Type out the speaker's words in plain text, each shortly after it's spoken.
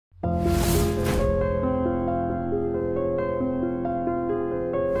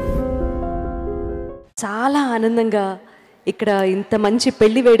చాలా ఆనందంగా ఇక్కడ ఇంత మంచి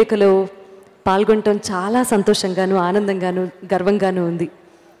పెళ్లి వేడుకలో పాల్గొనటం చాలా సంతోషంగాను ఆనందంగాను గర్వంగాను ఉంది.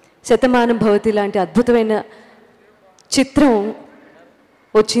 శతమానం భవతి లాంటి అద్భుతమైన చిత్రం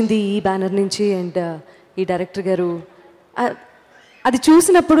వచ్చింది ఈ బ్యానర్ నుంచి. అండ్ ఈ డైరెక్టర్ గారు అది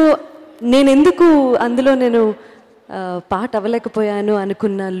చూసినప్పుడు నేను ఎందుకు అందులో నేను పార్ట్ అవ్వలేకపోయాను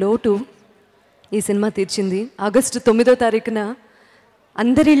అనుకున్న లోటు ఈ సినిమా తీర్చింది. ఆగస్టు 9వ తారీఖున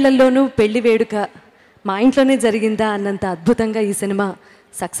అందరిళ్లలోనూ పెళ్లి వేడుక మా ఇంట్లోనే జరిగిందా అన్నంత అద్భుతంగా ఈ సినిమా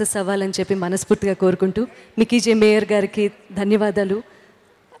సక్సెస్ అవ్వాలని చెప్పి మనస్ఫూర్తిగా కోరుకుంటూ మేయర్ గారికి ధన్యవాదాలు.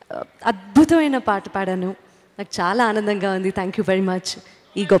 అద్భుతమైన పాట పాడాను, నాకు చాలా ఆనందంగా ఉంది. థ్యాంక్ యూ వెరీ మచ్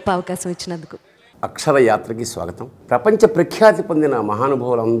ఈ గొప్ప అవకాశం ఇచ్చినందుకు. అక్షర యాత్రకి స్వాగతం. ప్రపంచ ప్రఖ్యాతి పొందిన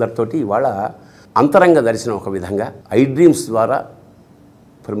మహానుభావులందరితోటి ఇవాళ అంతరంగ దర్శనం ఒక విధంగా ఐ డ్రీమ్స్ ద్వారా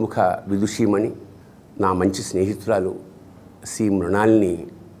ప్రముఖ విదుషీమణి నా మంచి స్నేహితురాలు సి మృణాల్ని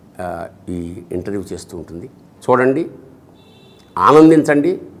ఈ ఇంటర్వ్యూ చేస్తూ ఉంటుంది. చూడండి,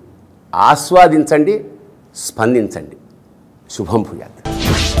 ఆనందించండి, ఆస్వాదించండి, స్పందించండి. శుభం భూయాత్.